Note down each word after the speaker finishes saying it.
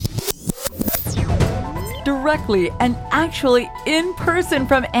directly and actually in person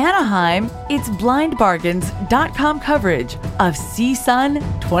from Anaheim, it's blindbargains.com coverage of CSUN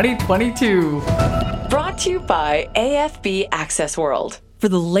 2022. Brought to you by AFB Access World. For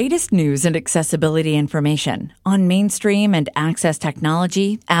the latest news and accessibility information on mainstream and access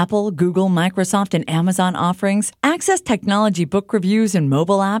technology, Apple, Google, Microsoft, and Amazon offerings, access technology book reviews and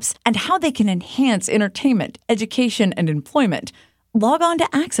mobile apps, and how they can enhance entertainment, education, and employment, log on to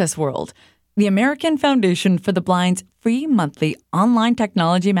Access World, the American Foundation for the Blind's free monthly online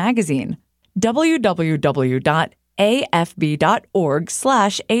technology magazine. www.afb.org/AW.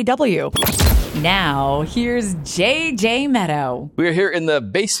 Now, here's JJ Meadow. We are here in the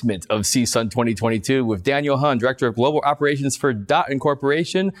basement of CSUN 2022 with Daniel Hun, Director of Global Operations for DOT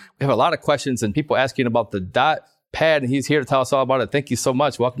Incorporation. We have a lot of questions and people asking about the DOT pad, and he's here to tell us all about it. Thank you so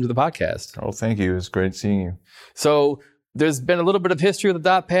much. Welcome to the podcast. Oh, thank you. It's great seeing you. So there's been a little bit of history of the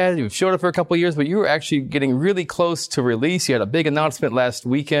DOT pad. You've showed it for a couple of years, but you were actually getting really close to release. You had a big announcement last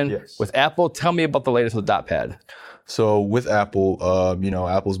weekend with Apple. Tell me about the latest with DOT pad. So with Apple,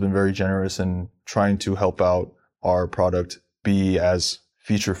 Apple's been very generous in trying to help out our product be as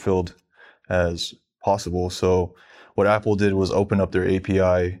feature-filled as possible. So what Apple did was open up their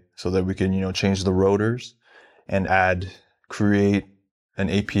API so that we can, change the rotors and create an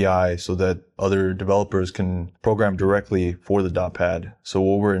API so that other developers can program directly for the DOT pad. So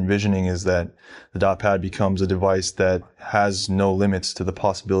what we're envisioning is that the DOT pad becomes a device that has no limits to the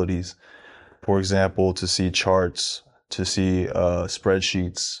possibilities. For example, to see charts, to see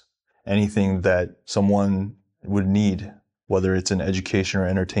spreadsheets, anything that someone would need, whether it's in education or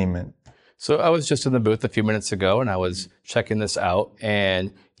entertainment. So I was just in the booth a few minutes ago and I was checking this out,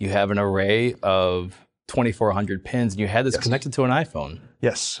 and you have an array of 2,400 pins, and you had this connected to an iPhone.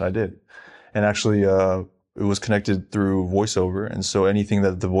 Yes, I did. And actually, it was connected through VoiceOver. And so anything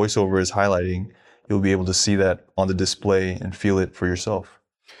that the VoiceOver is highlighting, you'll be able to see that on the display and feel it for yourself.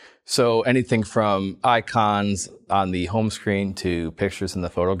 So anything from icons on the home screen to pictures in the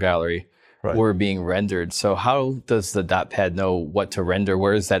photo gallery were being rendered. So how does the DOT pad know what to render?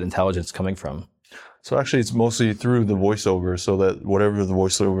 Where is that intelligence coming from? So actually, it's mostly through the VoiceOver, so that whatever the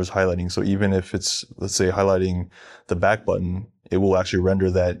VoiceOver is highlighting. So even if it's, let's say, highlighting the back button, it will actually render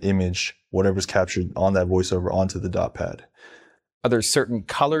that image, whatever's captured on that VoiceOver, onto the DOT pad. Are there certain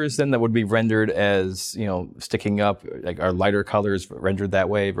colors then that would be rendered as, sticking up? Like, are lighter colors rendered that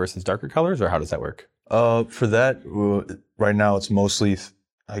way versus darker colors, or how does that work? For that, right now it's mostly,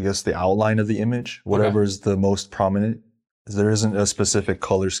 I guess, the outline of the image, whatever is the most prominent. There isn't a specific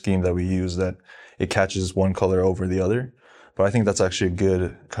color scheme that we use that it catches one color over the other. But I think that's actually a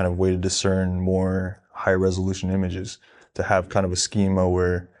good kind of way to discern more high resolution images, to have kind of a schema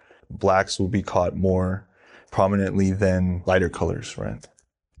where blacks will be caught more prominently than lighter colors, right?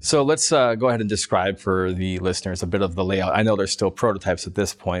 So let's go ahead and describe for the listeners a bit of the layout. I know there's still prototypes at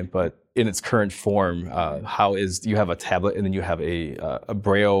this point, but in its current form, you have a tablet and then you have a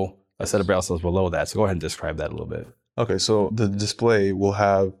set of braille cells below that. So go ahead and describe that a little bit. Okay, so the display will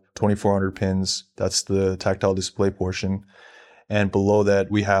have 2,400 pins. That's the tactile display portion. And below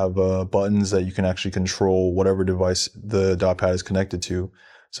that, we have buttons that you can actually control whatever device the DOT pad is connected to.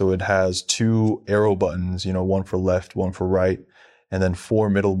 So it has 2 arrow buttons, one for left, one for right, and then 4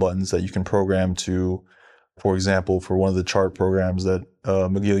 middle buttons that you can program to. For example, for one of the chart programs that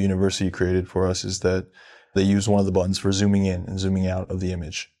McGill University created for us, is that they use one of the buttons for zooming in and zooming out of the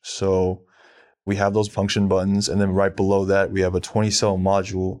image. So we have those function buttons, and then right below that, we have a 20-cell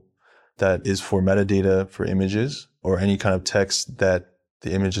module that is for metadata for images or any kind of text that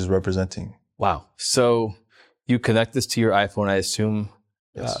the image is representing. Wow. So you connect this to your iPhone, I assume,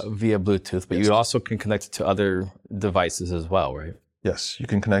 via Bluetooth, but you also can connect it to other devices as well, right? Yes, you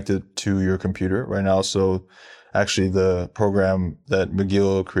can connect it to your computer right now. So actually the program that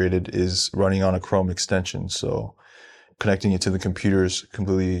McGill created is running on a Chrome extension. So connecting it to the computer is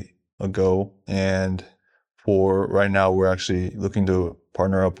completely a go. And for right now, we're actually looking to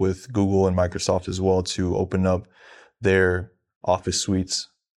partner up with Google and Microsoft as well to open up their Office suites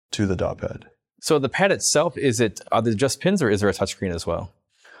to the DOT pad. So the pad itself, are there just pins or is there a touchscreen as well?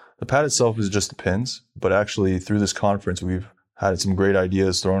 The pad itself is just the pins, but actually through this conference, we've had some great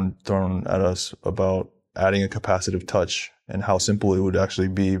ideas thrown at us about adding a capacitive touch and how simple it would actually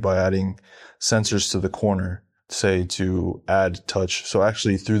be by adding sensors to the corner, say, to add touch. So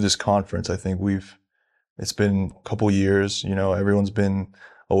actually through this conference, I think it's been a couple years, everyone's been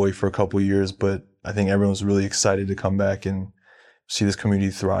away for a couple years, but I think everyone's really excited to come back and see this community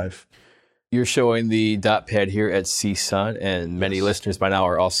thrive. You're showing the DOT pad here at CSUN, and many listeners by now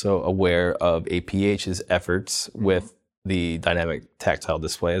are also aware of APH's efforts with the dynamic tactile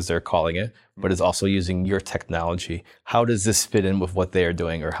display, as they're calling it, but is also using your technology. How does this fit in with what they are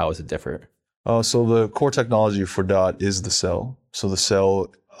doing, or how is it different? So the core technology for DOT is the cell. So the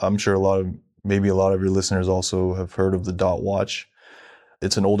cell, I'm sure maybe a lot of your listeners also have heard of the DOT watch.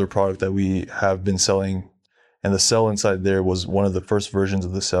 It's an older product that we have been selling, and the cell inside there was one of the first versions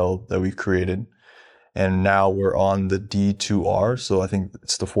of the cell that we created. And now we're on the D2R, so I think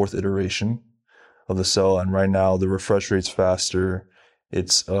it's the 4th iteration of the cell. And right now the refresh rate's faster.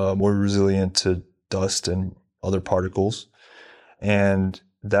 It's more resilient to dust and other particles. And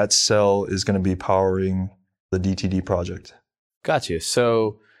that cell is going to be powering the DTD project. Got you.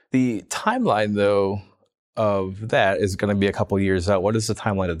 So the timeline, though, of that is going to be a couple years out. What is the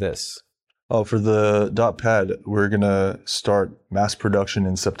timeline of this? For the DOT pad, we're going to start mass production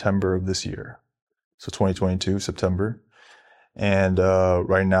in September of this year. So 2022, September. And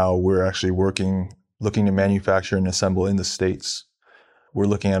right now we're actually looking to manufacture and assemble in the States. We're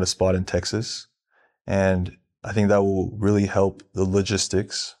looking at a spot in Texas. And I think that will really help the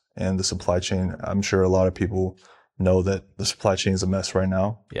logistics and the supply chain. I'm sure a lot of people know that the supply chain is a mess right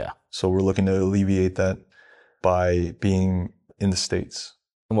now. Yeah. So we're looking to alleviate that by being in the States.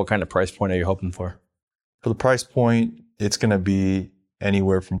 And what kind of price point are you hoping for? For the price point, it's going to be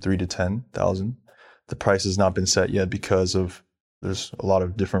anywhere from $3,000 to $10,000. The price has not been set yet because there's a lot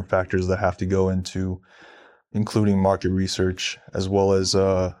of different factors that have to go into, including market research, as well as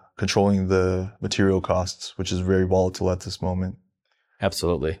controlling the material costs, which is very volatile at this moment.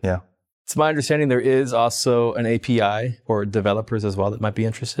 Absolutely. Yeah. It's my understanding there is also an API for developers as well that might be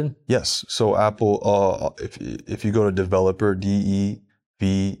interested. Yes. So Apple, if you go to developer, DEVELOPER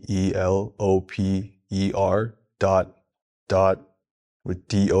dot with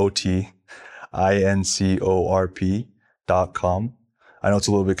DOTINCORP.com. I know it's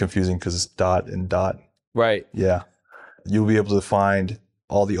a little bit confusing because it's dot and dot. Right. Yeah. You'll be able to find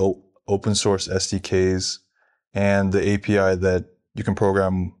all the open source SDKs and the API that you can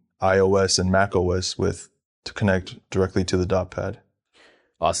program iOS and macOS with to connect directly to the DOT pad.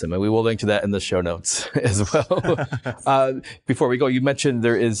 Awesome. And we will link to that in the show notes as well. Before we go, you mentioned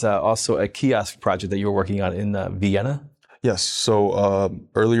there is also a kiosk project that you're working on in Vienna. Yes. So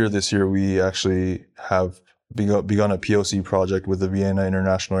earlier this year, we actually have begun a POC project with the Vienna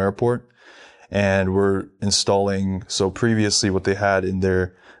International Airport. And we're installing, so previously what they had in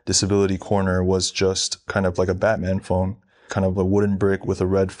their disability corner was just kind of like a Batman phone, kind of a wooden brick with a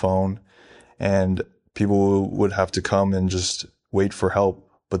red phone. And people would have to come and just wait for help.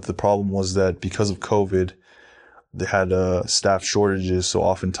 But the problem was that because of COVID, they had staff shortages. So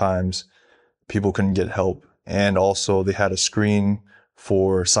oftentimes people couldn't get help. And also they had a screen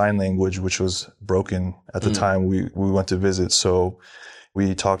for sign language, which was broken at the time we went to visit. So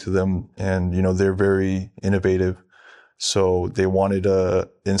we talked to them and, they're very innovative. So they wanted to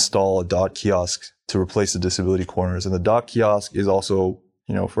install a DOT kiosk to replace the disability corners. And the DOT kiosk is also,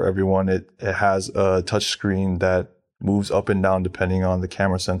 for everyone, it has a touch screen that moves up and down depending on the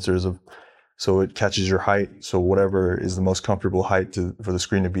camera sensors so it catches your height. So whatever is the most comfortable height for the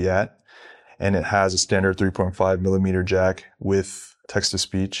screen to be at. And it has a standard 3.5 millimeter jack with text to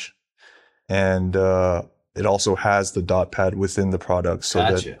speech. And, it also has the DOT pad within the product so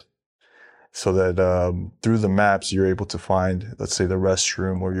that through the maps, you're able to find, let's say, the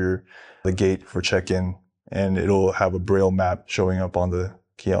restroom or the gate for check-in, and it'll have a Braille map showing up on the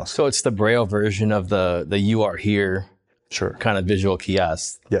kiosk. So it's the Braille version of the You Are Here kind of visual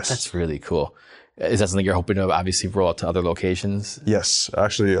kiosk. Yes. That's really cool. Is that something you're hoping to obviously roll out to other locations? Yes.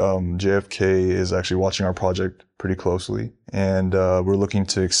 Actually, JFK is actually watching our project pretty closely, and we're looking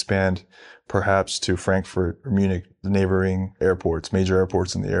to expand perhaps to Frankfurt or Munich, the neighboring airports, major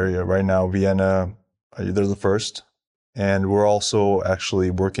airports in the area. Right now, Vienna, they're the first. And we're also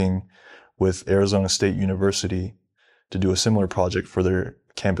actually working with Arizona State University to do a similar project for their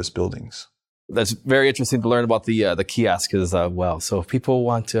campus buildings. That's very interesting to learn about the kiosk as well. So if people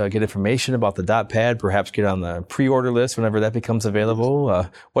want to get information about the DOT pad, perhaps get on the pre-order list whenever that becomes available,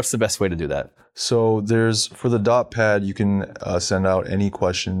 what's the best way to do that? So for the DOT pad, you can send out any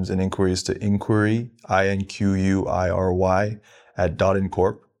questions and inquiries to inquiry, INQUIRY, at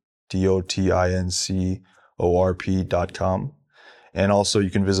DOTINCORP, DOTINCORP.com. And also you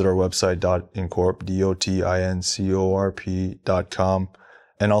can visit our website, DOTINCORP, DOTINCORP.com.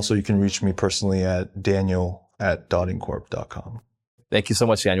 And also you can reach me personally at Daniel@DOTINCORP.com. Thank you so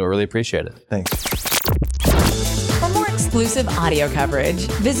much, Daniel. I really appreciate it. Thanks. For more exclusive audio coverage,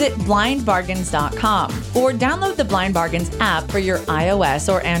 visit blindbargains.com or download the Blind Bargains app for your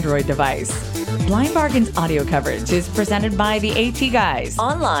iOS or Android device. Blind Bargains audio coverage is presented by the AT Guys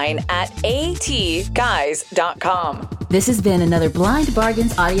online at atguys.com. This has been another Blind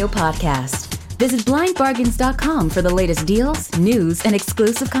Bargains audio podcast. Visit blindbargains.com for the latest deals, news, and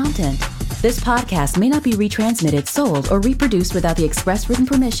exclusive content. This podcast may not be retransmitted, sold, or reproduced without the express written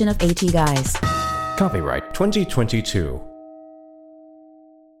permission of AT Guys. Copyright 2022.